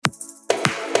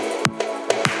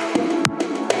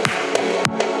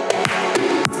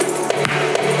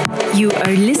You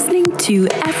are listening to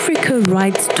Africa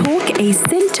Rights Talk, a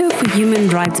Center for Human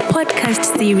Rights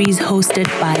podcast series hosted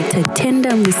by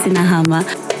Tatenda Musinahama.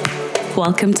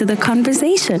 Welcome to the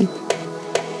conversation.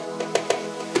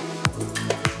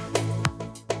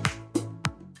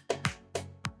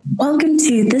 Welcome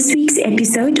to this week's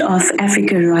episode of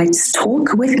Africa Rights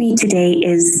Talk. With me today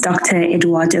is Dr.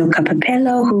 Eduardo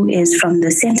Capapello, who is from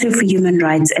the Center for Human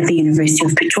Rights at the University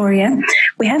of Pretoria.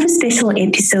 We have a special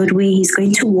episode where he's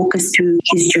going to walk us through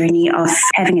his journey of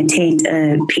having attained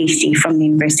a PhD from the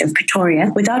University of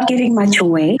Pretoria. Without giving much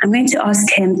away, I'm going to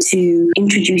ask him to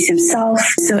introduce himself.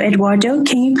 So, Eduardo,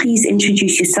 can you please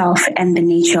introduce yourself and the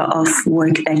nature of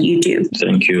work that you do?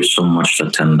 Thank you so much,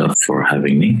 Tatenda, for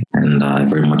having me. And I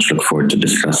very much look forward to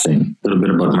discussing a little bit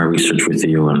about my research with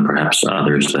you and perhaps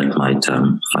others that might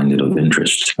find it of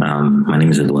interest. My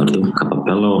name is Eduardo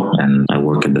Capapello, and I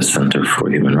work at the Center for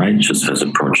Human Rights just as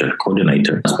a project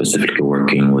coordinator, specifically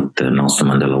working with the Nelson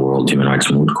Mandela World Human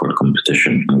Rights Moot Court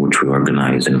competition, which we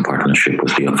organize in partnership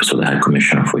with the Office of the High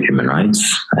Commissioner for Human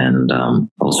Rights and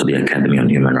also the Academy on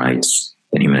Human Rights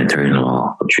and Humanitarian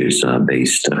Law, which is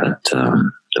based at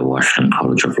the Washington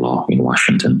College of Law in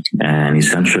Washington. And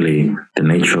essentially, the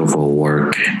nature of our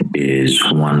work is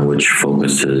one which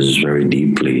focuses very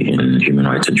deeply in human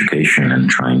rights education and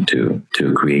trying to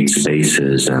create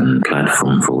spaces and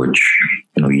platform for which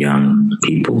young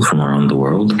people from around the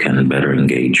world can better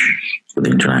engage with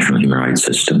the international human rights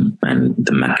system and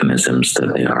the mechanisms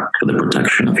that they are for the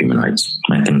protection of human rights.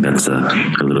 I think that's a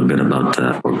little bit about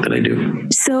the work that I do.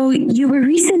 So you were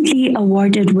recently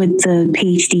awarded with the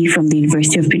PhD from the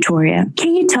University of Pretoria.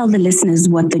 Can you tell the listeners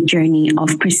what the journey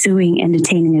of pursuing and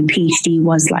attaining a PhD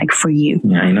was like for you?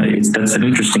 Yeah, that's an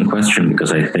interesting question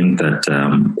because I think that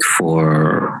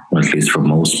at least for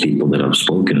most people that I've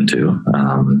spoken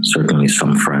to, certainly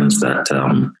some friends that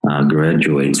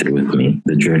graduated with me,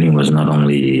 the journey was not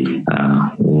only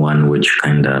one which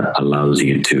kind of allows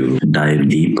you to dive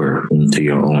deeper into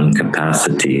your own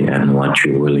capacity and what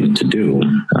you're willing to do,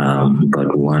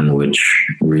 but one which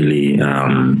really,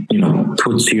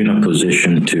 puts you in a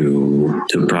position to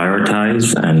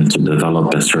prioritize and to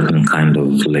develop a certain kind of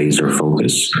laser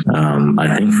focus.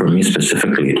 I think for me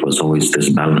specifically, it was always this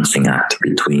balancing act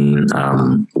between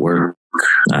work,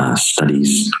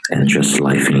 studies, and just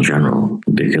life in general,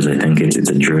 because I think it's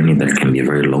a journey that can be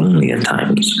very lonely at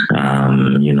times.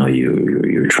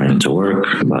 You're trying to work,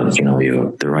 but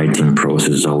the writing process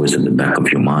is always at the back of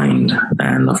your mind,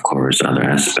 and of course other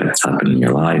aspects happen in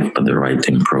your life, but the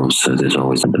writing process is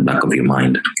always at the back of your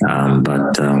mind.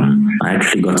 But I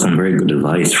actually got some very good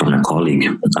advice from a colleague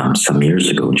some years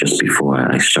ago, just before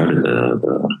I started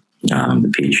the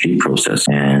PhD process,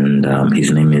 and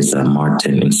his name is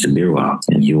Martin Insibirwa,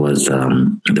 and he was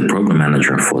the program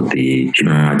manager for the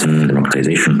Human Rights and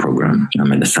Democratization program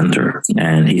at the center.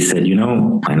 And he said,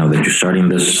 I know that you're starting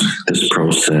this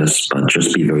process, but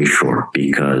just be very sure,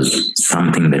 because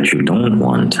something that you don't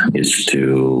want is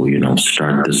to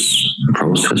start this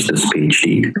process, this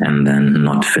PhD, and then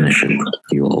not finish it.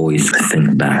 You'll always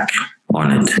think back on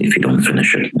it if you don't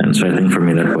finish it. And so I think for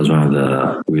me, that was one of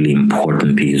the really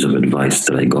important pieces of advice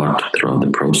that I got throughout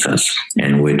the process,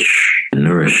 and which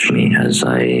nourished me as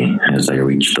I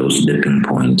reached those dipping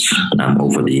points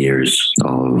over the years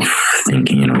of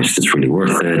thinking, is this really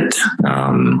worth it?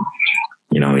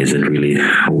 Is it really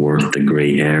worth the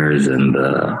gray hairs and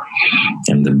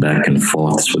the back and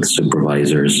forths with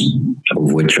supervisors,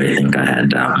 of which I think I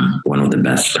had one of the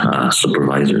best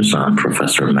supervisors,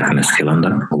 Professor Magnus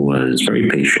Kilanda, who was very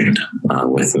patient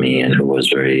with me and who was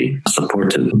very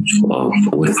supportive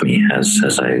with me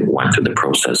as I went through the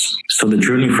process. So the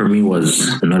journey for me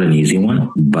was not an easy one,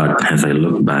 but as I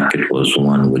look back, it was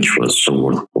one which was so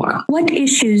worthwhile. What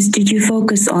issues did you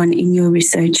focus on in your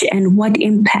research, and what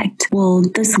impact will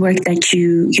this work that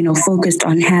you focused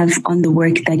on have on the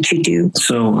work that you do?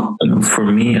 So for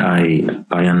me, I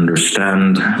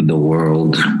understand the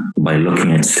world by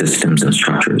looking at systems and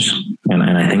structures. And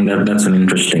I think that's an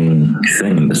interesting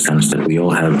thing in the sense that we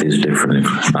all have these different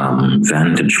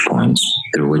vantage points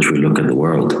through which we look at the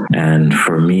world. And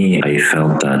for me, I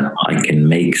felt that I can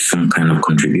make some kind of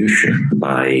contribution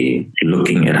by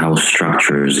looking at how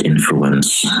structures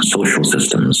influence social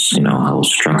systems, how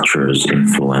structures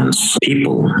influence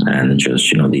people and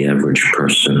just, the average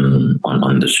person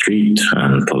on the street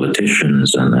and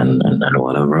politicians and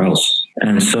whatever else.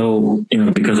 And so,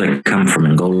 because I come from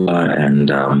Angola, and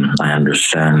I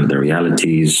understand the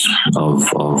realities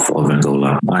of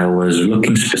Angola. I was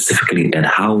looking specifically at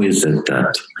how is it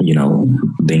that,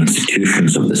 the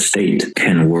institutions of the state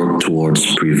can work towards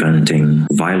preventing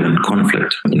violent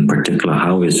conflict. In particular,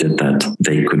 how is it that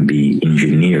they could be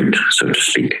engineered, so to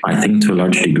speak? I think to a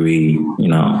large degree,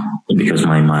 because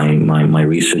my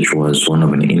research was one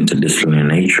of an interdisciplinary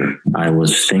nature, I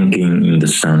was thinking in the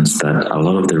sense that a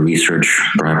lot of the research,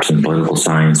 perhaps in political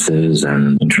sciences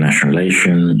and international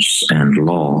relations and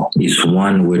law, is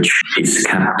one which is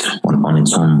kept on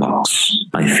its own box.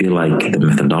 I feel like the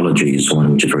methodology is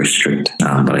one which is very strict,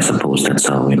 but I suppose that's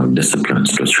how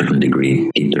disciplines to a certain degree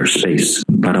keep their space.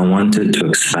 But I wanted to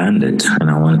expand it, and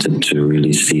I wanted to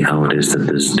really see how it is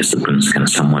that these disciplines can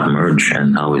somewhat merge,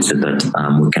 and how is it that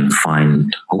we can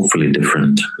find hopefully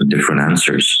different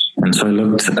answers. And so I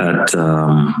looked at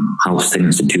how state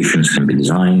institutions can be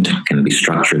designed, can be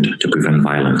structured to prevent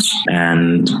violence.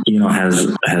 And,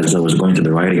 as I was going through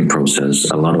the writing process,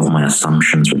 a lot of my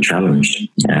assumptions were challenged.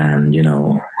 And,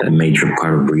 a major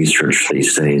part of research, they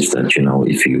say, is that,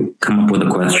 if you come up with a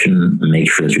question,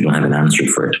 make sure that you don't have an answer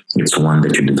for it. It's one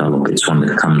that you develop. It's one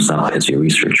that comes up as you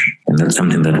research. And that's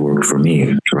something that worked for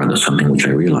me, rather something which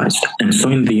I realized. And so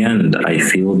in the end, I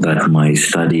feel that my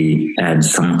study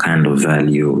adds some kind of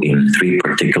value in three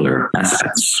particular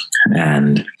aspects.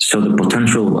 And so the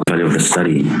potential value of the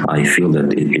study, I feel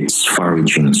that it's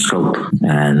far-reaching in scope,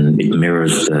 and it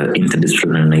mirrors the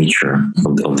interdisciplinary nature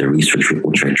of the research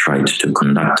which I tried to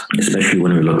conduct, especially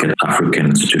when we look at African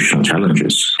institutional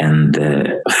challenges and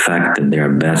the fact that they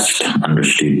are best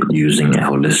understood using a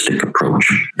holistic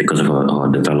approach because of our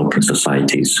developing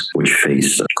societies which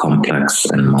face complex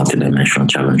and multidimensional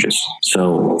challenges.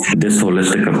 So this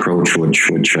holistic approach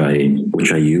which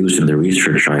I use in the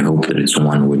research, I hope that it's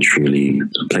one which really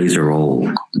plays a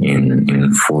role in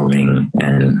informing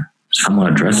and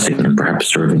somewhat addressing and perhaps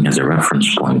serving as a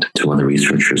reference point to other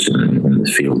researchers in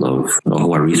the field of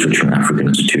who are researching African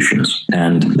institutions.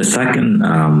 And the second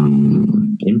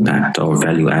impact or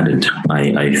value added,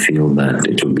 I feel that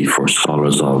it would be for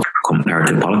scholars of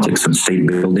comparative politics and state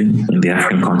building in the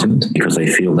African continent, because I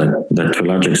feel that to a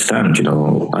large extent,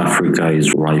 Africa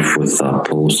is rife with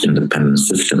post-independent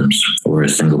systems where a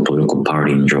single political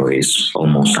party enjoys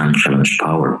almost unchallenged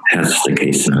power, as the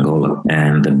case in Angola.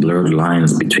 And the blurred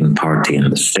lines between party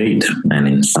and the state, and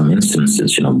in some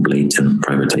instances, blatant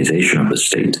privatization of the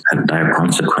state, have dire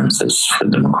consequences for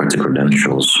the democratic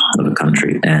credentials of the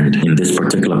country. And in this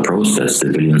particular process,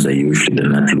 civilians are usually the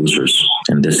net losers.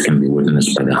 And this can be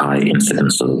witnessed by the high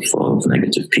incidence of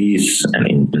negative peace and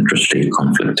interstate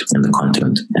conflict in the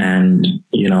continent. And,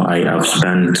 I've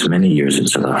spent many years in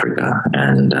South Africa,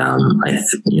 and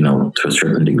to a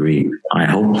certain degree, I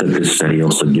hope that this study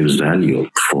also gives value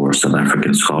for South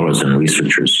African scholars and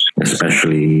researchers,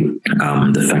 especially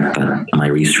the fact that my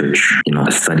research,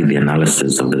 studied the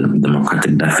analysis of the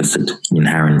democratic deficit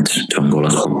inherent to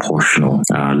Angola's proportional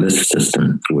list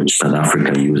system, which South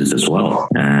Africa uses as well.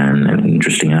 And an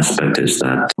interesting aspect is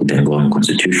that the Angolan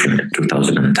constitution, the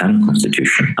 2010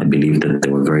 constitution, I believe that they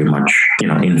were very much,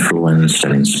 influenced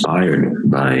and inspired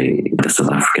by the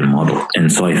South African model.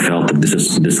 And so I felt that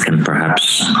this can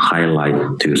perhaps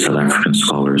highlight to South African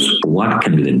scholars what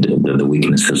can be the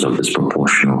weaknesses of this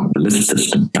proportional list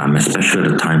system, especially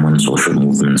at a time when social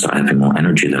movements are having more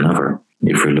energy than ever.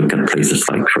 If we look at places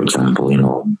like, for example,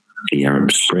 the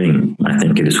Arab Spring, I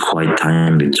think it is quite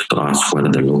timely to ask whether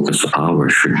the locus of power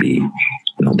should be,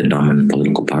 the dominant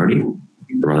political party,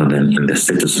 rather than in the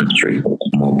citizenry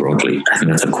more broadly. I think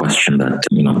that's a question that,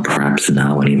 perhaps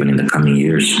now and even in the coming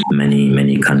years,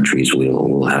 many countries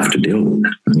will have to deal with.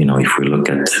 If we look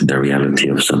at the reality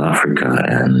of South Africa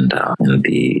and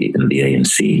the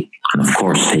ANC, and of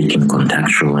course taking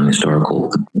contextual and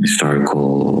historical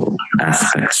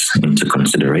aspects into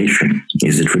consideration,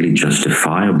 is it really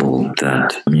justifiable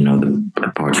that,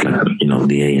 the parts like,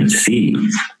 the ANC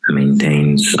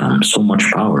maintains so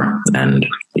much power and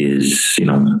is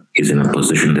in a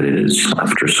position that it is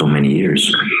after so many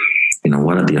years?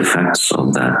 What are the effects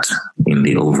of that in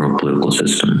the overall political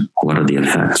system? What are the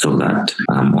effects of that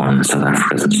on South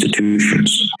Africa's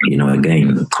institutions?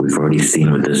 Again, we've already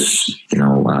seen with this,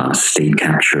 state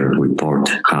capture report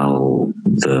how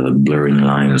the blurring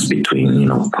lines between,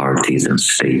 parties and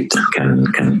state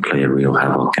can play a real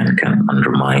havoc and can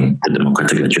undermine the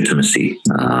democratic legitimacy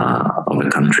of a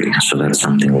country. So that's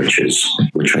something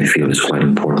which I feel is quite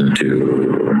important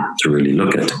to really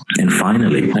look at. And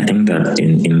finally, I think that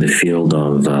in the field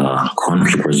of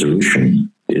conflict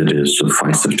resolution, it is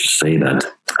suffice it to say that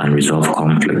unresolved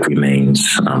conflict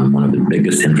remains one of the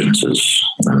biggest hindrances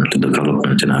to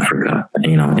development in Africa. And,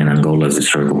 in Angola's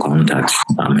historical context,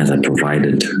 as I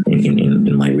provided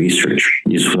in my research,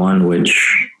 is one which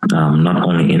not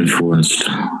only influenced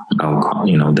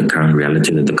the current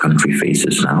reality that the country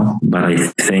faces now, but I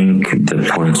think the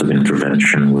points of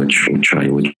intervention which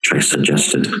I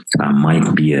suggested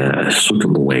might be a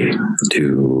suitable way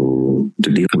to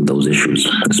deal with those issues,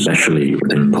 especially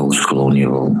within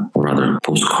post-colonial or rather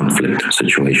post-conflict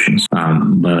situations.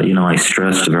 But I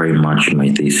stressed very much in my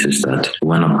thesis that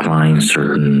when applying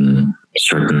certain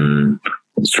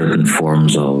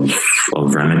forms of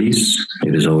remedies,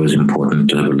 it is always important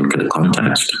to have a look at the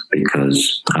context,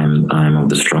 because I'm of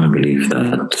the strong belief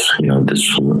that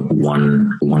this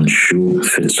one shoe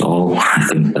fits all.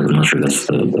 I'm not sure that's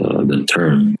the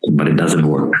term, but it doesn't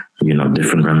work.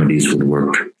 Different remedies would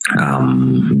work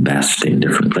best in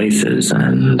different places,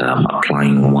 and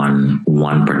applying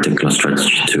one particular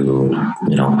strategy to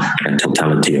a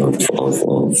totality of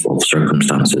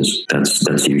circumstances,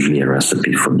 that's usually a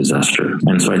recipe for disaster.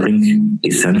 And so I think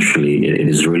essentially it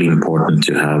is really important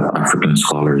to have African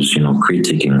scholars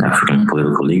critiquing African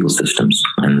political legal systems,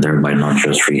 and thereby not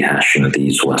just rehashing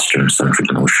these Western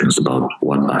centric notions about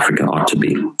what Africa ought to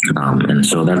be. And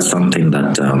so that's something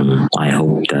that I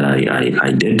hope that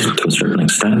I did to a certain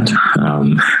extent.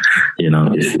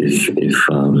 If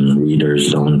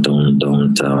readers don't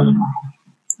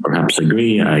perhaps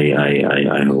agree,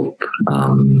 I hope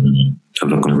to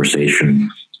have a conversation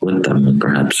with them and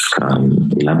perhaps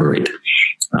elaborate.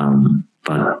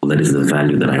 But that is the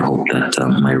value that I hope that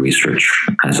my research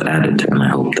has added, and I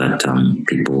hope that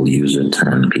people use it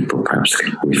and people perhaps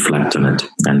reflect on it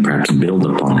and perhaps build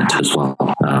upon it as well.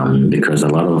 Because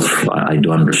I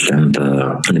do understand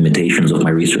the limitations of my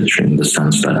research, in the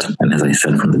sense that, and as I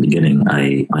said from the beginning,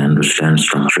 I understand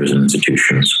structures and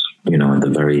institutions. At the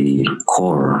very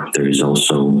core, there is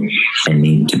also a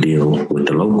need to deal with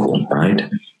the local, right?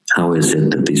 How is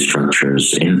it that these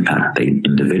structures impact the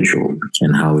individual,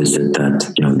 and how is it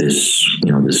that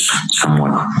this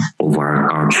somewhat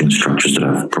overarching structures that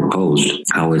I've proposed,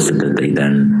 how is it that they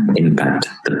then impact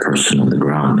the person on the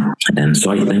ground? And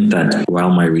so I think that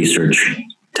while my research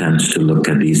tends to look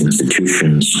at these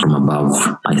institutions from above,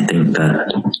 I think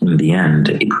that in the end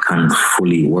it can't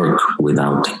fully work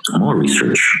without more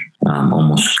research,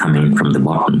 almost coming from the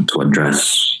bottom to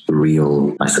address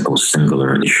real, I suppose,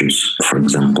 singular issues. For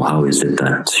example, how is it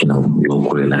that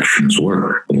local elections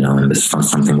work? And this is not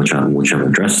something which I've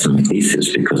addressed in my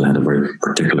thesis, because I had a very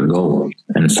particular goal.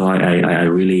 And so I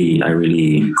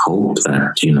really hope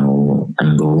that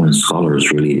Angolan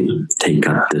scholars really take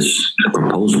up this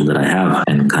proposal that I have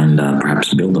and kind of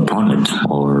perhaps build upon it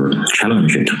or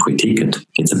challenge it, critique it.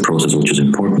 It's a process which is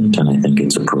important, and I think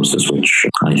it's a process which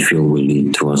I feel will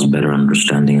lead to us better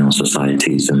understanding our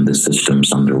societies and the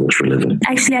systems under which we live in.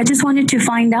 Actually, I just wanted to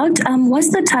find out, what's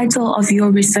the title of your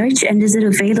research, and is it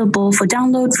available for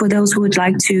download for those who would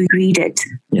like to read it?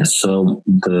 Yes, so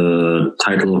the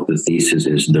title of the thesis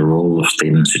is The Role of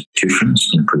State Institutions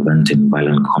in Preventing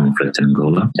Violent Conflict in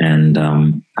Angola. And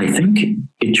I think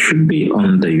it should be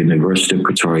on the University of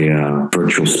Pretoria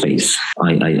virtual space.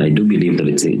 I do believe that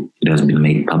it has been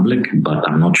made public, but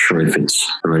I'm not sure if it's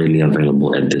readily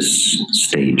available at this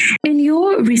stage. In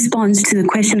your response to the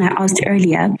question I asked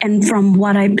earlier, and from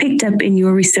what I picked up in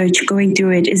your research going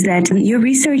through it, is that your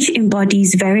research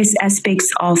embodies various aspects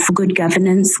of good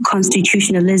governance,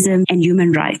 constitutionalism, and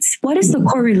human rights. What is the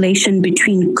correlation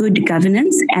between good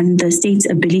governance and the state's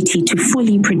ability to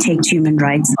fully protect human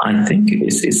rights? I think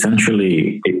it's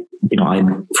essentially,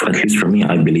 at least for me,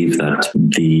 I believe that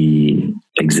the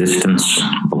existence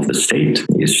of the state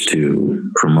is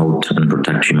to promote and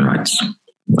protect human rights.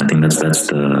 I think that's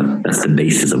the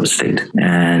basis of a state.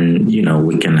 And,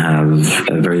 we can have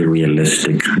a very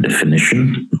realistic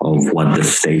definition of what the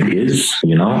state is,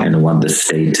 and what the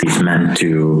state is meant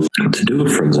to do.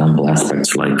 For example,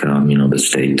 aspects like, the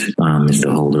state is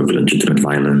the holder of legitimate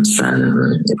violence,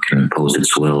 and it can impose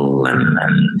its will,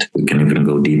 and we can even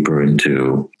go deeper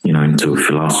into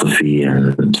philosophy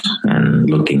and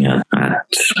looking at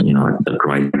the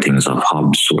writings of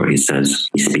Hobbes, where he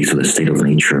speaks of the state of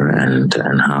nature and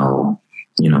how,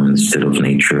 in the state of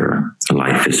nature,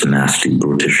 life is nasty,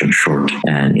 brutish, and short.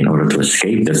 And in order to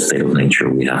escape that state of nature,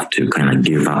 we have to kind of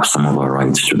give up some of our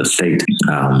rights to the state,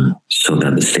 so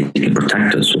that the state can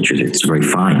protect us, it's very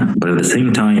fine. But at the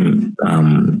same time,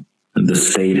 the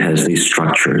state has these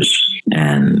structures,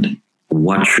 and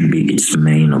what should be its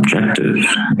main objective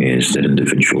is that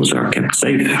individuals are kept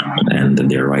safe and that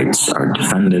their rights are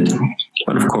defended,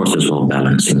 but of course as well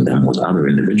balancing them with other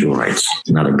individual rights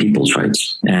and other people's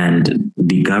rights. And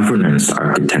the governance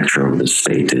architecture of the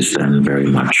state is then very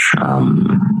much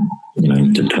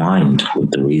intertwined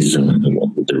with the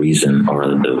reason or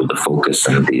the focus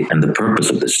and the purpose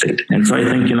of the state. And so I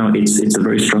think it's a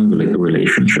very strong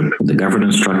relationship. The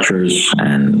governance structures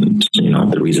and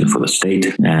the reason for the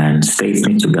state, and states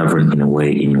need to govern in a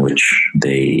way in which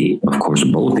they, of course,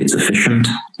 both it's efficient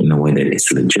in a way that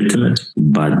it's legitimate,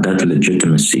 but that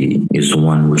legitimacy is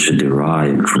one which is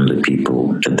derived from the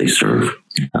people that they serve.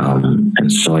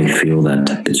 And so I feel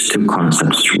that it's two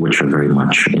concepts which are very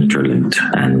much interlinked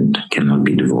and cannot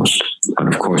be divorced. But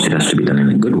of course, it has to be done in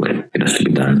a good way. It has to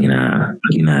be done in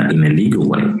a legal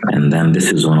way. And then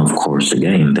this is when, of course,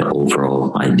 again, the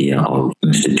overall idea of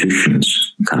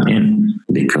institutions come in,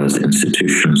 because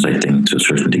institutions, I think, to a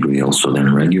certain degree, also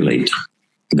then regulate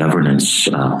governance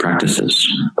practices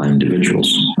by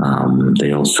individuals.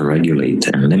 They also regulate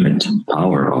and limit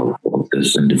power of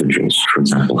these individuals. For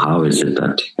example, how is it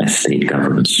that a state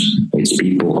governs its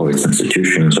people or its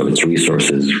institutions or its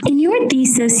resources? In your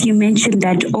thesis, you mentioned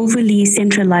that overly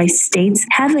centralized states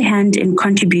have a hand in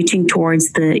contributing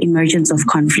towards the emergence of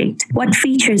conflict. What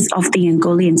features of the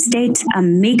Angolan state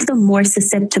make them more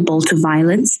susceptible to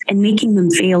violence and making them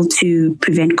fail to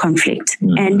prevent conflict?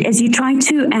 And as you try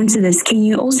to answer this, can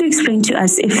you also explain to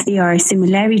us if there are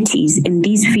similarities in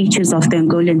these features of the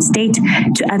Angolan state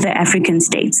to other African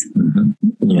states?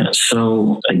 Yeah.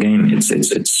 So again, it's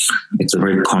a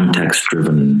very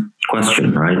context-driven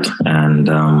question, right? And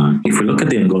if we look at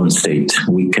the Angolan state,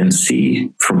 we can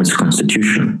see from its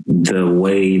constitution the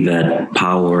way that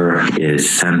power is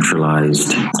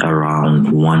centralized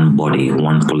around one body,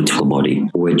 one political body,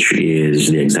 which is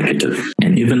the executive.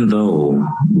 And even though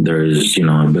there is,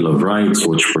 a Bill of Rights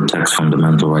which protects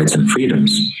fundamental rights and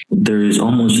freedoms, there is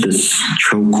almost this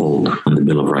chokehold on the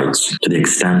Bill of Rights to the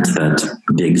extent that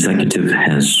the executive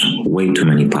has way too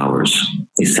many powers.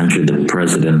 Essentially, the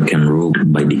president can rule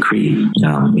by decree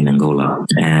in Angola,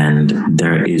 and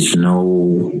there is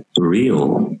no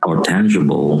real or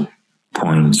tangible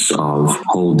points of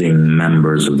holding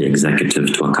members of the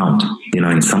executive to account.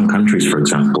 In some countries, for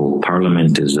example,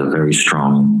 parliament is a very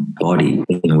strong body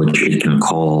in which it can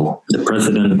call the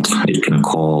president, it can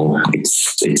call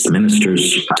its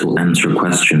ministers to answer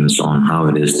questions on how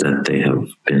it is that they have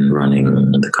been running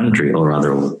the country, or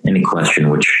rather any question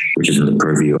which is in the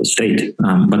purview of the state.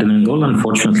 But in Angola,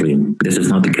 unfortunately, this is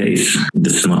not the case.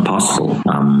 This is not possible.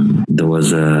 There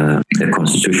was a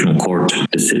constitutional court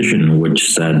decision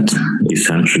which said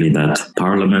essentially that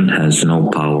parliament has no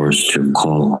powers to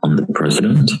call on the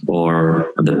president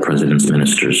or the president's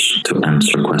ministers to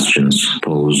answer questions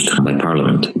posed by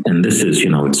parliament. And this is,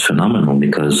 it's phenomenal,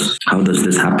 because how does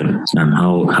this happen? And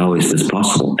how is this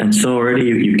possible? And so already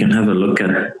you can have a look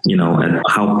at, at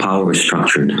how power is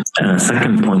structured. And a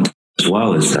second point as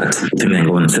well is that in the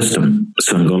Angolan system,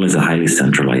 so Angola is a highly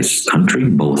centralized country,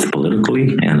 both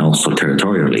politically and also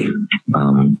territorially,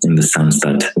 in the sense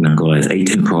that Angola has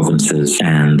 18 provinces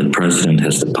and the president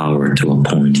has the power to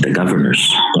appoint the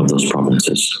governors of those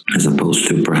provinces, as opposed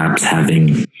to perhaps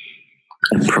having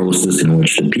a process in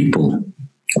which the people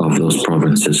of those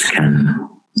provinces can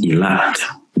elect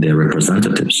their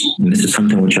representatives. And this is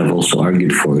something which I've also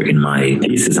argued for in my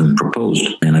thesis and proposed.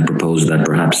 And I proposed that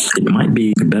perhaps it might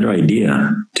be a better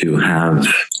idea to have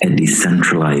a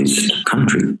decentralized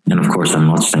country. And of course, I'm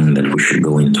not saying that we should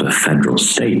go into a federal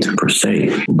state per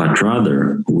se, but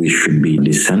rather we should be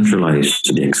decentralized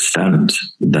to the extent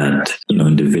that,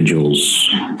 individuals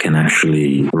can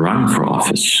actually run for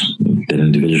office, that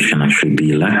individuals can actually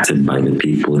be elected by the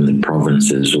people in the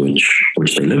provinces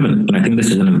which they live in. And I think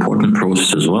this is an important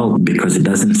process as well, because it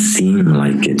doesn't seem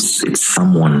like it's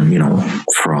someone,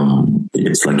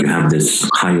 it's like you have this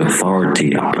high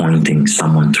authority appointing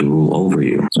someone to rule over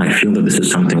you. I feel that this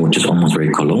is something which is almost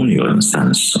very colonial in the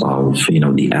sense of,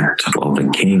 the act of a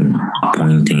king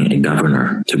appointing a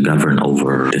governor to govern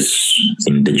over this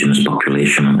indigenous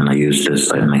population. And I use this,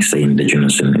 and I say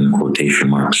indigenous in quotation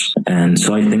marks. And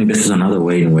so I think this is another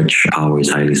way in which power is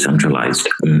highly centralized.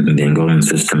 In the Angolan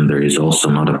system, there is also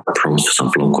not a process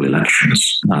of local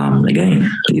elections.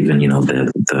 Again, even,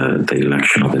 the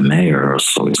election of a mayor or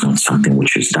so, it's not something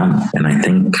which is done. And I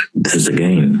think this is,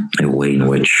 again, a way in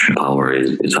which power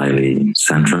is highly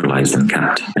centralized and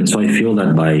kept. And so I feel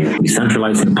that by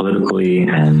decentralizing politically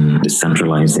and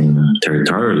decentralizing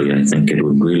territorially, I think it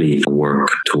would really work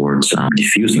towards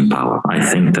diffusing power. I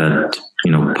think that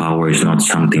power is not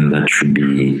something that should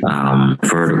be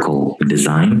vertical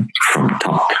design from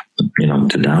top,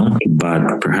 to down.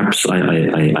 But perhaps I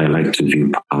like to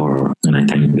view power, and I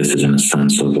think this is in a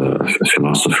sense of a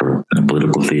philosopher, a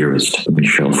political theorist,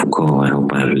 Michel Foucault, I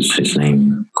hope I have his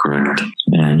name correct.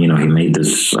 And, he made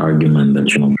this argument that,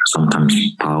 sometimes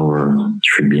power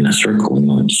should be in a circle,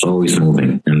 it's always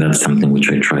moving. And that's something which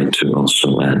I try to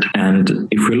also add. And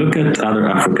if we look at other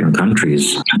African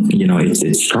countries,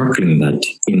 it's startling that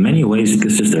in many ways,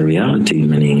 this is the reality in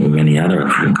many other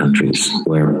African countries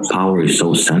where power is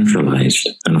so centralized.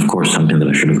 And of course, something that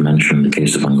I should have mentioned in the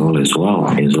case of Angola as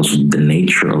well is also the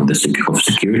nature of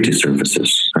security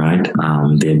services, right?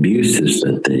 The abuses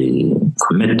that they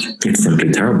commit, it's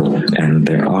simply terrible. And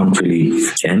there aren't really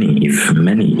any,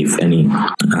 if any,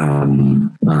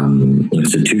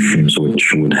 institutions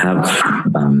which would have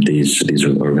these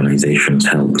organizations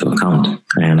held to account.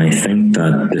 And I think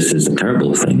that this is a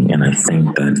terrible thing. And I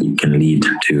think that it can lead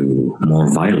to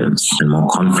more violence and more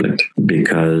conflict,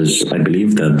 because I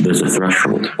believe that there's a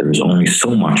threshold. There is only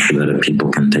so much that a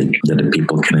people can take, that a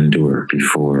people can endure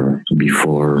before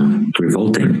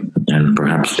revolting. And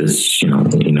perhaps this,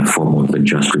 in a form of a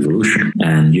just revolution.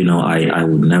 And, I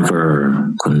would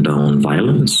never condone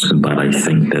violence, but I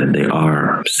think that there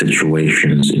are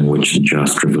situations in which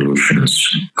just revolutions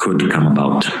could come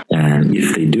about. And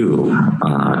if they do,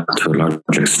 to a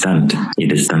large extent,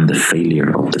 it is then the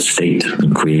failure of the state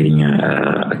in creating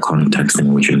a context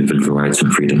in which individual rights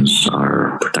and freedoms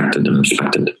are protected and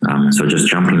respected. So just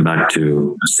jumping back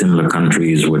to similar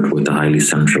countries with a highly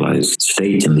centralized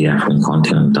state in the African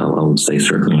continent, I would say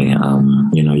certainly,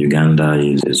 Uganda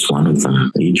is one of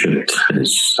them. Egypt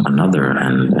is another,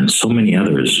 and so many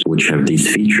others which have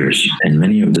these features. And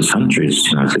many of these countries,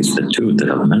 at least the two that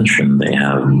I've mentioned, they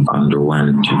have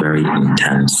underwent very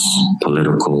intense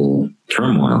political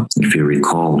turmoil. If you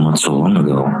recall, not so long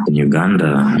ago in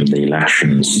Uganda, the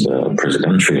elections, the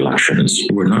presidential elections,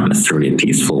 were not necessarily a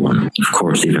peaceful one. Of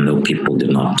course, even though people did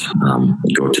not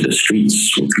go to the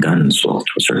streets with guns, well,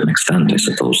 to a certain extent, I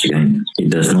suppose, again, it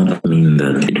does not mean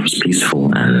that it was peaceful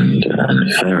and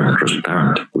fair and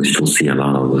transparent. We still see a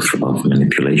lot of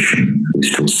manipulation. We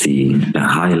still see a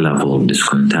high level of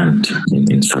discontent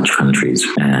in such countries.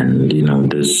 And,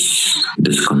 this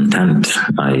discontent,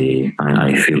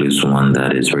 I feel, is one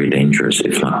that is very dangerous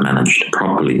if not managed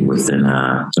properly within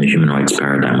a human rights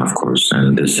paradigm, of course.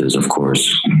 And this is, of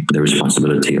course, the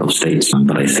responsibility of states.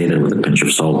 But I say that with a pinch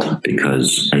of salt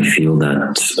because I feel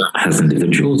that as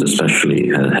individuals,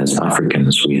 especially as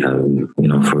Africans, we have,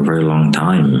 for a very long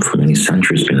time, for many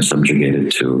centuries, been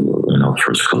subjugated to,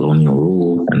 first colonial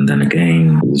rule. And then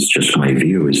again, it's just my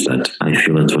view is that I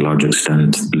feel that to a large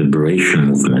extent, liberation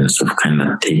movements have kind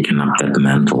of taken up that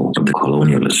mantle of the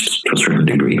colonialists to a certain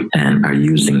degree and are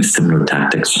using similar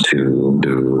tactics to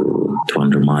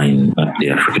undermine the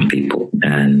African people.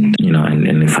 And,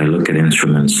 and if I look at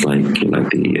instruments like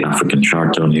the African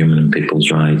Charter on Human and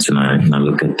People's Rights, and I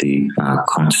look at the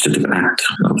Constitutive Act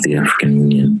of the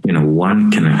African Union,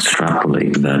 one can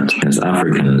extrapolate that as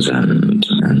Africans and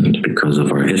because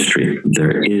of our history,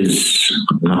 there is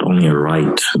not only a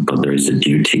right, but there is a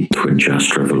duty to a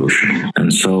just revolution.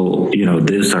 And so,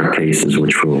 these are cases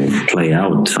which will play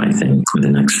out, I think, in the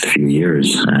next few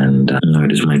years. And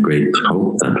it is my great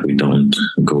hope that we don't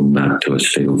go back to a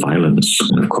state of violence.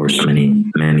 And of course,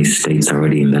 many states are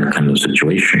already in that kind of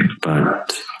situation.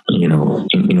 But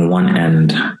in one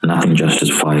end, nothing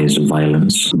justifies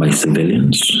violence by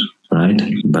civilians, right?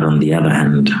 But on the other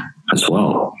hand, as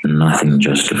well, nothing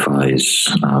justifies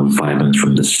violence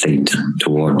from the state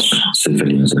towards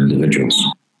civilians and individuals.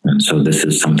 And so this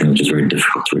is something which is very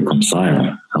difficult to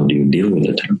reconcile. How do you deal with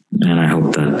it? And I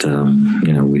hope that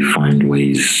we find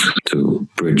ways to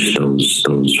bridge those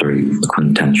very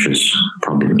contentious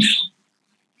problems.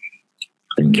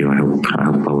 Thank you. I hope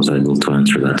I was able to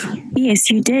answer that. Yes,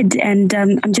 you did. And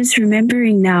I'm just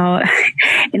remembering now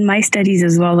in my studies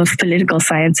as well of political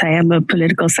science, I am a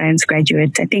political science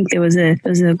graduate. I think there was a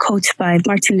quote by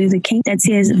Martin Luther King that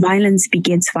says, violence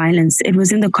begets violence. It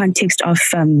was in the context of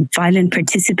violent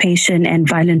participation and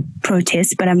violent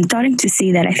protest. But I'm starting to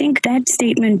see that I think that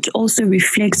statement also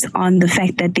reflects on the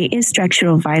fact that there is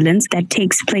structural violence that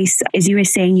takes place. As you were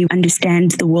saying, you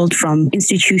understand the world from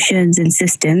institutions and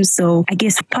systems. So I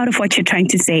guess part of what you're trying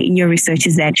to say in your research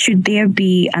is that should there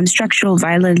be structural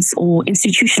violence or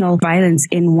institutional violence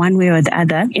in one way or the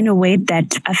other in a way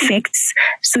that affects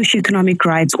socioeconomic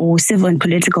rights or civil and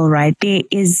political rights, there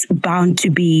is bound to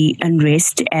be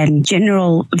unrest and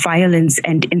general violence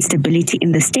and instability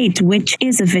in the state, which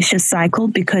is a vicious cycle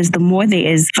because the more there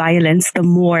is violence, the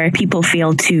more people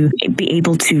fail to be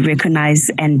able to recognize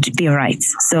their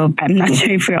rights. So I'm not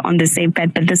sure if we're on the same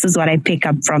path, but this is what I pick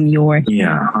up from your...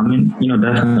 Yeah, I mean,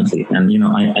 definitely. And,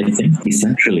 I think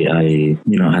essentially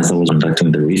as I was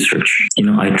conducting the research,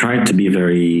 I tried to be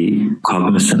very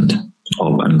cognizant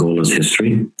of Angola's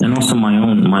history, and also my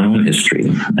own history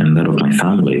and that of my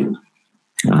family.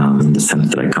 In the sense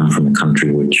that I come from a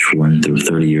country which went through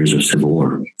 30 years of civil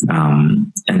war.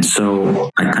 And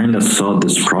so I kind of saw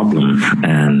this problem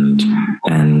and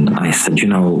I said,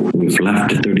 we've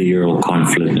left a 30-year-old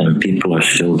conflict and people are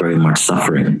still very much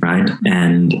suffering, right?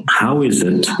 And how is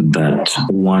it that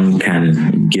one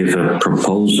can give a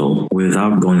proposal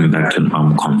without going back to an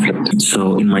armed conflict?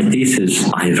 So in my thesis,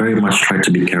 I very much tried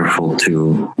to be careful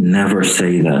to never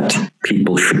say that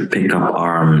people should pick up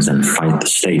arms and fight the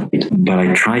state. But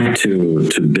I tried to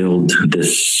build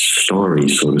this story,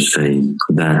 so to say,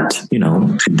 that,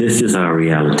 this is our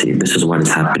reality. This is what is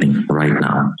happening right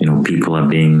now. People are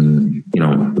being,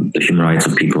 the human rights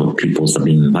of peoples are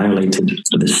being violated.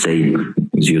 The state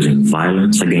is using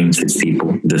violence against its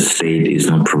people. The state is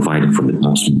not providing for the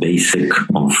most basic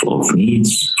of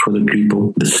needs for the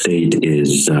people. The state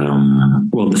is,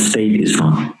 the state is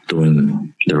not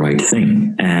doing the right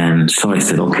thing. And so I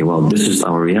said, okay, well, this is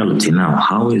our reality now.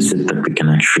 How is it that we can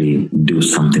actually do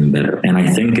something better? And I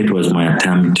think it was my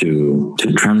attempt to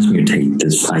transmutate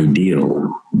this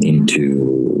ideal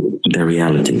into the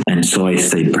reality. And so I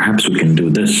say, perhaps we can do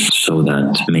this so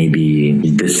that maybe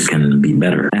this can be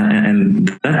better. And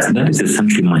that is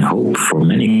essentially my hope for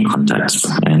many contexts.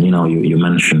 And, you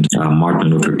mentioned Martin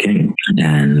Luther King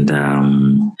and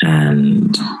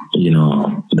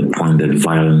the point that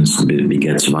violence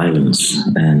begets violence.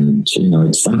 And,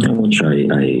 it's something which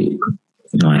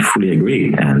I fully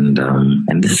agree, and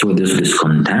this is where this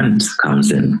discontent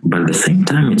comes in. But at the same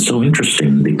time, it's so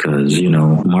interesting because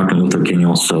Martin Luther King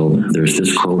also, there's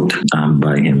this quote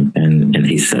by him, and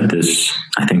he said this.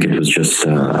 I think it was just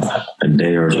a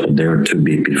day or two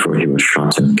before he was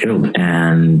shot and killed,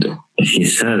 and he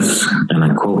says, and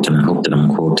I quote, and I hope that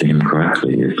I'm quoting him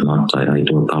correctly. If not, I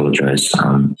do apologize.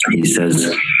 He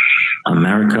says,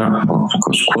 America, of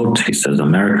course, quote, he says,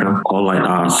 America, all I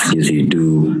ask is you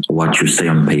do what you say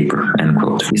on paper, end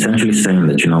quote. Essentially saying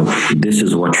that, this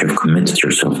is what you have committed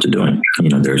yourself to doing.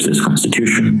 There's this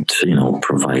constitution,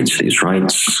 provides these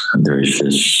rights. There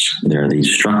are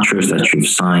these structures that you've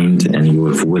signed and you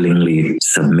have willingly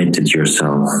submitted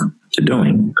yourself to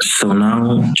doing. So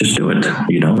now just do it.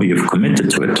 You've committed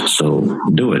to it. So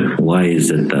do it. Why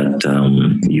is it that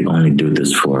you only do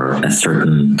this for a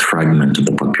certain fragment of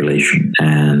the population?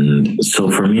 And so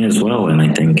for me as well, and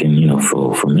I think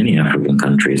for many African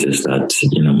countries, is that,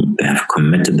 they have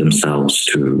committed themselves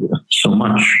to so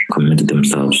much, committed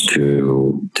themselves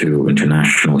to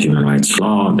international human rights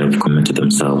law. They've committed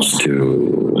themselves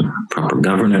to proper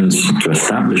governance, to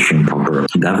establishing proper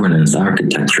governance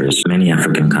architectures. Many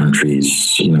African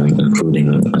countries,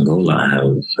 including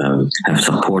Angola, have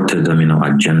supported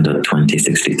Agenda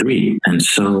 2063. And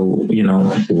so,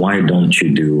 why don't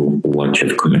you do what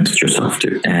you've committed yourself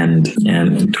to? And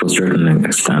to a certain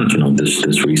extent,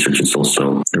 this research is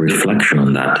also a reflection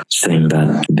on that, saying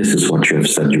that this is what you have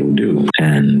said you will do,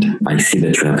 and I see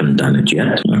that you haven't done it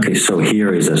yet. Okay, so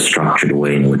here is a structured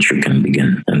way in which you can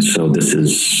begin. And so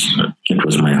it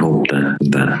was my hope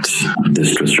that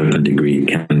this, to a certain degree,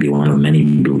 can be one of many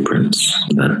blueprints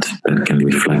that can be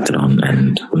reflected on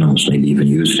and, who knows, maybe even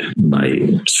used by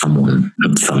someone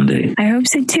someday. I hope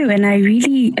so too. And I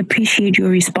really appreciate your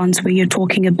response where you're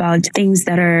talking about things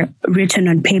that are written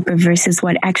on paper versus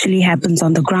what actually happens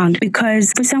on the ground.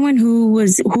 Because for someone who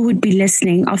would be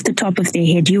listening off the top of their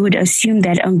head, you would assume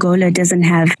that Angola doesn't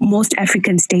have, most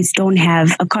African states don't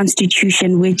have a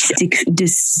constitution which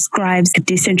describes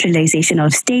decentralization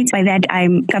of states. By that,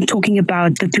 I'm talking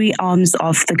about the three arms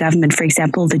of the government, for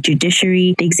example, the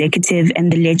judiciary, the executive,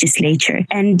 and the legislature.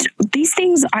 And these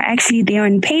things are actually there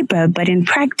on paper, but in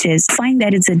practice, I find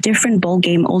that it's a different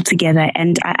ballgame altogether.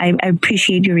 And I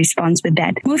appreciate your response with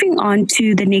that. Moving on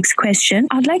to the next question,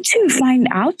 I'd like to find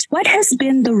out what has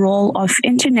been the role of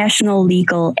international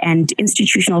legal and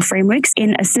institutional frameworks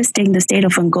in assisting the state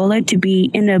of Angola to be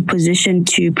in a position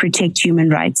to protect human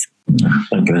rights?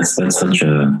 I guess that's such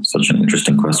an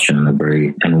interesting question,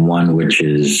 and one which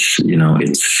is,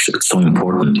 it's so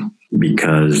important,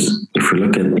 because if we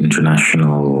look at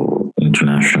international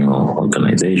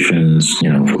organizations,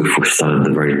 if we start at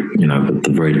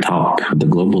the very top, the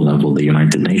global level, the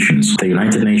United Nations. The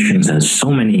United Nations has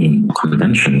so many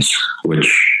conventions which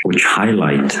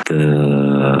highlight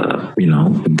the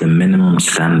minimum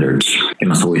standards.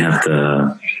 So we have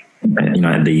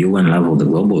at the UN level, the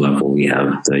global level, we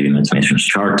have the United Nations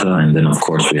Charter, and then, of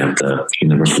course, we have the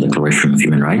Universal Declaration of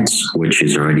Human Rights, which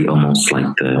is already almost like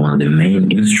one of the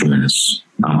main instruments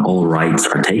all rights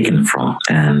are taken from.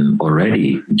 And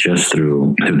already, just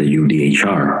through the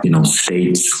UDHR,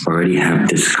 states already have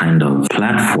this kind of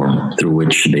platform through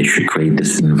which they should create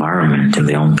this environment in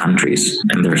their own countries.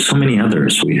 And there are so many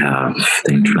others. We have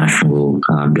the International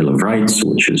Bill of Rights,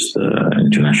 which is the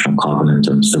International Covenant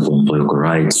on Civil and Political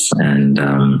Rights, and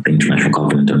the International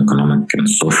Covenant on Economic and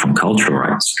Social and Cultural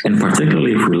Rights. And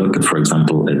particularly if we look at, for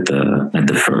example, at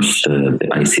the first, the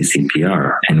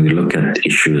ICCPR, and we look at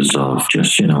issues of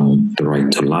just, the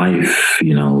right to life,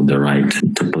 the right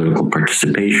to political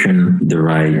participation,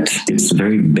 it's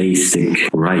very basic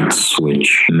rights,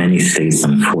 which many states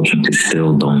unfortunately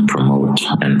still don't promote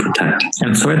and protect.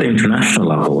 And so at the international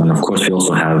level, and of course we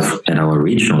also have at our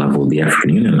regional level, the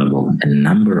African Union level, a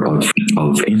number of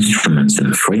instruments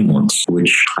and frameworks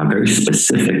which are very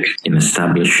specific in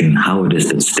establishing how it is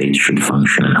that states should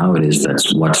function and how it is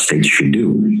that's what states should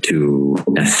do to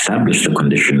establish the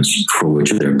conditions for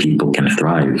which their people can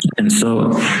thrive. And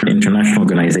so international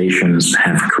organizations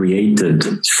have created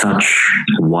such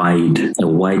a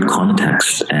wide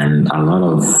context and a lot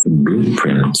of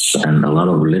blueprints and a lot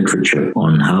of literature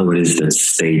on how it is that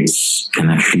states can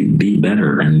actually be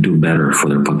better and do better for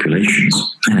their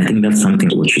populations. And I think that's something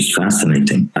which is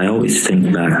fascinating. I always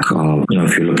think back of,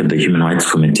 if you look at the Human Rights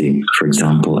Committee, for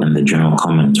example, and the general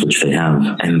comments which they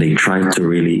have, and they try to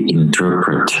really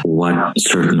interpret what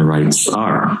certain rights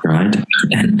are, right?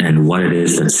 And what it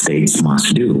is that states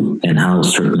must do and how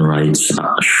certain rights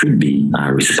should be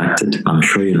respected. I'm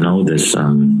sure you know this.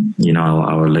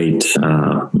 Our late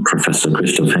Professor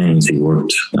Christoph Haynes, he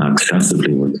worked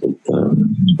extensively with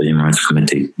the Human Rights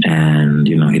Committee, and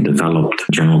he developed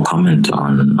general comment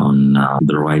on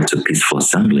the right to peaceful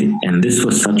assembly. And this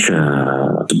was such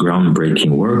a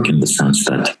groundbreaking work in the sense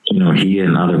that he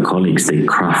and other colleagues, they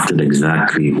crafted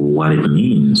exactly what it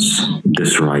means,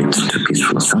 this right to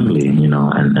peaceful assembly,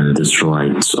 and this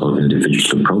right of individuals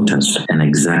to protest, and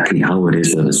exactly how it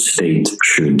is that a state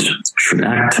should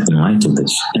act in light of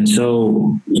this. And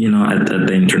so, at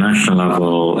the international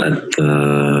level, at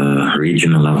the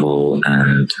regional level,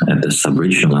 and at the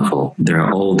sub-regional level, there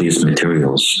are all these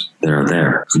materials that are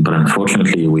there. But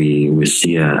unfortunately, we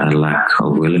see a lack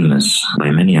of willingness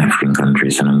by many African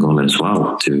countries, and Angola as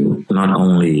well, to not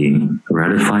only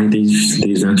ratify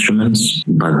these instruments,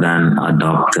 but then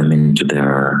adopt them into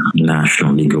their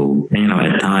national legal.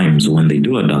 At times when they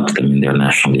do adopt them in their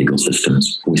national legal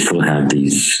systems, we still have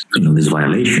these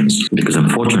violations, because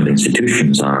unfortunately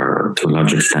institutions are to a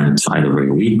large extent either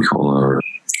very weak or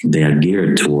they are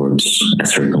geared towards a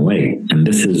certain way. And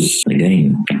this is,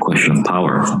 again, a question of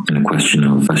power and a question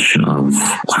of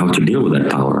how to deal with that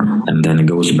power. And then it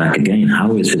goes back again,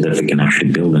 how is it that we can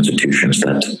actually build institutions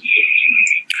that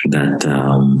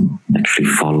actually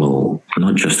follow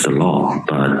not just the law,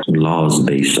 but laws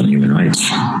based on human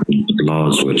rights,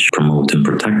 laws which promote and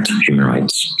protect human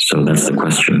rights. So that's the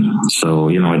question. So,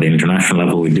 at the international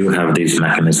level, we do have these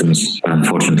mechanisms, but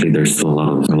unfortunately, there's still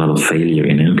a lot of failure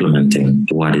in implementing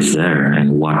what is there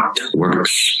and what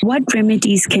works. What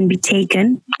remedies can be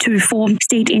taken to reform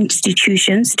state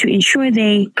institutions to ensure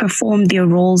they perform their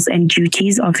roles and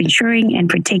duties of ensuring and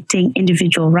protecting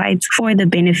individual rights for the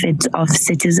benefit of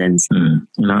citizens?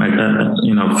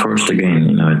 First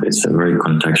again, it's a very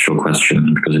contextual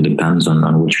question because it depends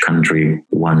on which country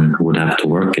one would have to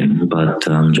work in. But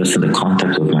just in the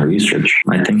context of my research,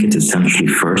 I think it's essentially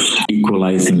first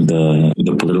equalizing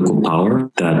the political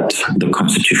power that the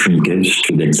Constitution gives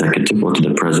to the executive or to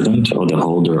the president or the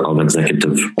holder of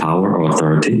executive power or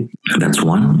authority. That's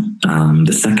one.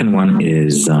 The second one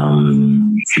is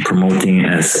promoting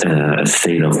as a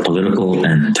state of political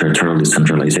and territorial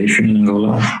decentralization in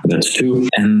Angola. That's two.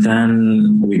 And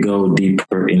then we go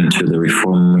deeper into the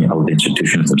reforming of the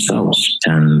institutions themselves.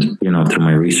 And, through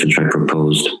my research, I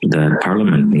proposed that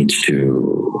parliament needs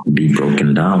to be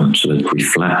broken down so it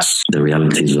reflects the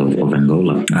realities of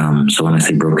Angola. So when I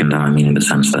say broken down, I mean in the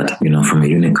sense that, from a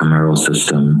unicameral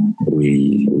system,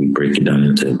 we break it down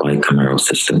into a bicameral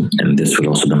system. And this will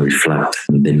also then reflect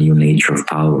the new nature of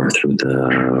power through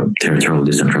the territorial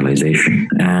decentralization.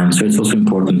 And so it's also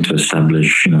important to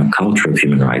establish, a culture of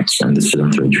human rights, and this is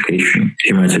done through education,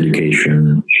 human rights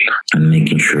education, and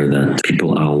making sure that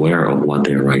people are aware of what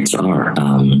their rights are.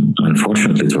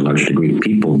 Unfortunately, to a large degree,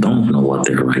 people don't know what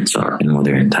their rights are and what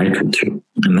they're entitled to.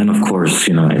 And then, of course,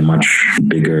 a much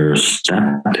bigger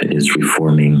step is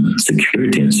reforming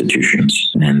security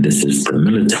institutions. And this is the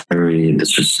military,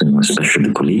 this is especially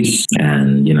the police.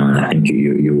 And, I think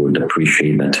you would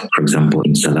appreciate that, for example,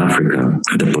 in South Africa,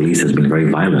 the police has been very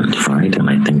violent, right? And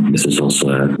I think this is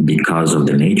also because of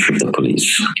the nature of the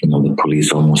police. The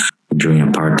police almost during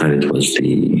apartheid, it was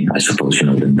I suppose,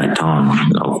 the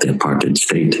baton of the apartheid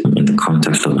state. In the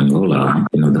context of Angola,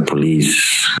 the police,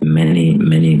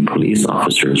 many police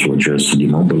officers were just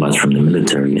demobilized from the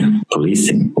military and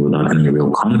policing without any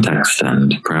real context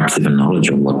and perhaps even knowledge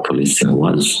of what policing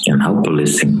was and how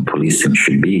policing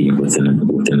should be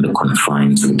within the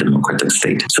confines of a democratic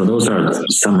state. So those are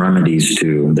some remedies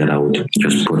that I would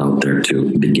just put out there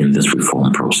to begin this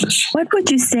reform process. What would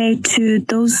you say to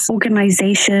those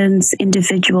organizations,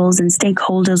 individuals, and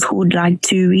stakeholders who would like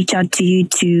to reach out to you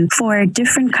for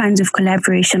different kinds of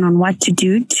collaboration on what to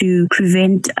do to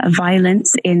prevent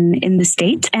violence in the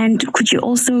state? And could you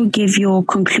also give your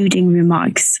concluding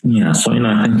remarks? Yeah, so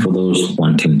I think for those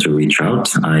wanting to reach out,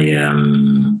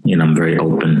 I'm very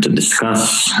open to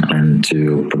discuss and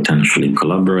to potentially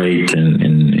collaborate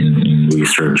in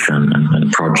research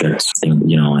and projects. I think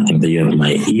that you have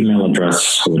my email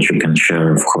address, which you can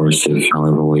share, of course, if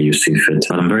however way you see fit.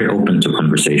 But I'm very open to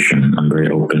conversation. I'm very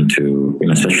open to,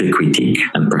 especially critique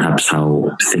and perhaps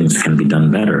how things can be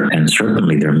done better. And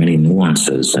certainly there are many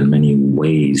nuances and many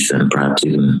ways and perhaps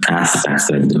even aspects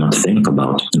that I did not think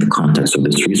about in the context of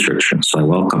this research. So I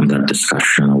welcome that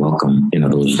discussion. I welcome,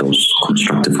 those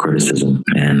constructive criticism,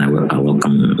 and I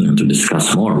welcome to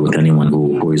discuss more with anyone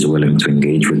who is willing to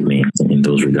engage with me in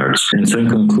those regards. And so in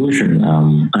conclusion,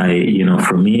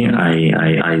 for me,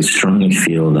 I strongly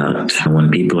feel that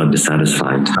when people are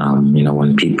dissatisfied,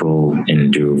 when people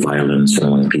endure violence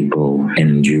and when people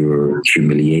endure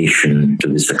humiliation to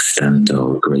this extent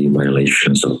of grave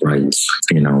violations of rights,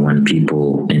 when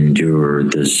people endure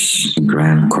this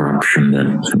grand corruption that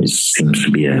seems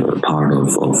to be a part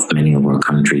of many of our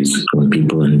countries, when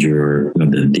people endure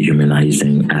the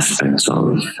dehumanizing aspects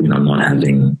of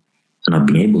not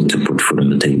being able to put food on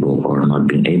the table or not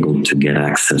being able to get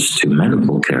access to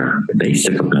medical care, the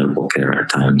basic of medical care at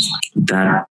times,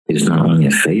 that is not only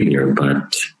a failure,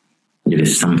 but it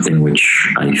is something which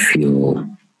I feel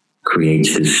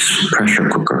creates this pressure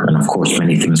cooker. And of course,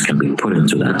 many things can be put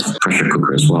into that pressure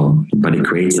cooker as well. But it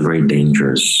creates a very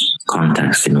dangerous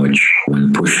context in which,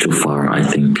 when pushed too far, I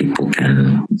think people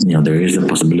can, there is a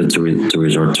possibility to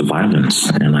resort to violence.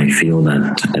 And I feel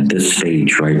that at this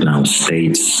stage right now,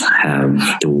 states have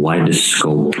the widest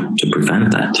scope to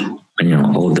prevent that. And,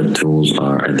 all the tools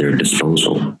are at their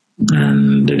disposal.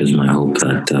 And it is my hope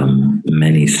that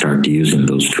many start using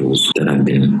those tools that have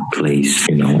been placed,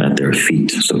 at their feet,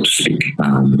 so to speak,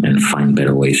 and find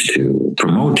better ways to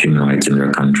promote human rights in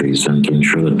their countries and to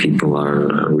ensure that people are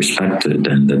respected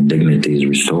and that dignity is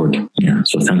restored. Yeah.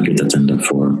 So thank you, Tatenda,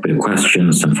 for your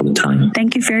questions and for the time.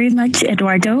 Thank you very much,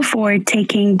 Eduardo, for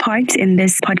taking part in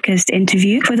this podcast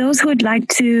interview. For those who would like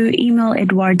to email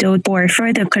Eduardo for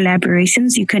further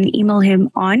collaborations, you can email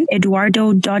him on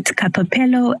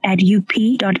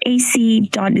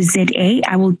eduardo.capapello@up.ac.za.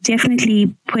 I will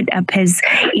definitely put up his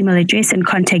email address and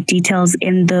contact details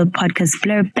in the podcast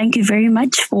blurb. Thank you very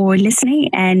much for listening,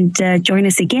 and join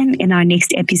us again in our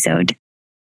next episode.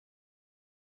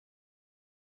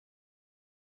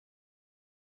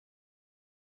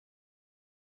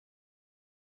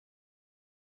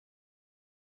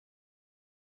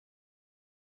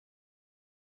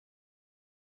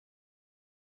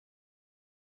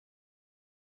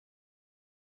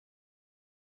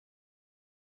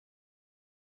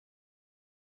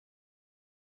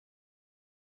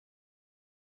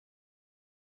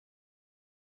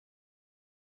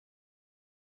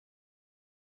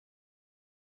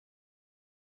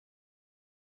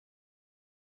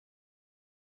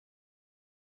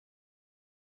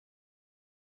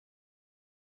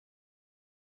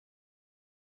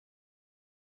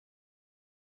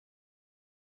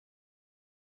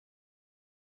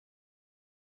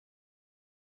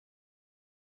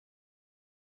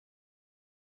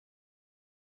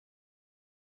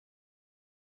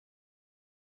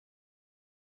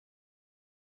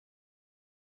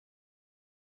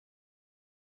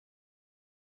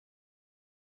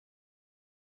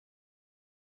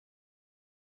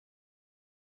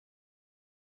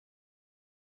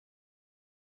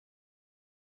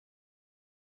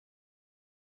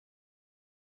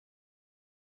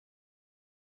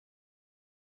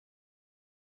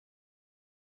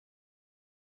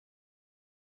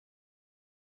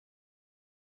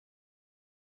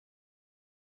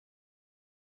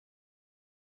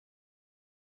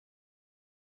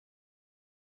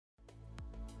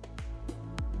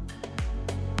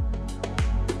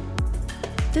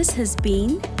 This has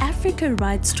been Africa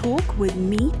Rights Talk with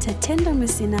me, Tatenda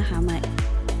Masina Hamai.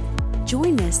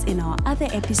 Join us in our other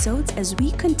episodes as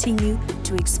we continue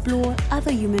to explore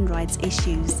other human rights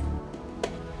issues.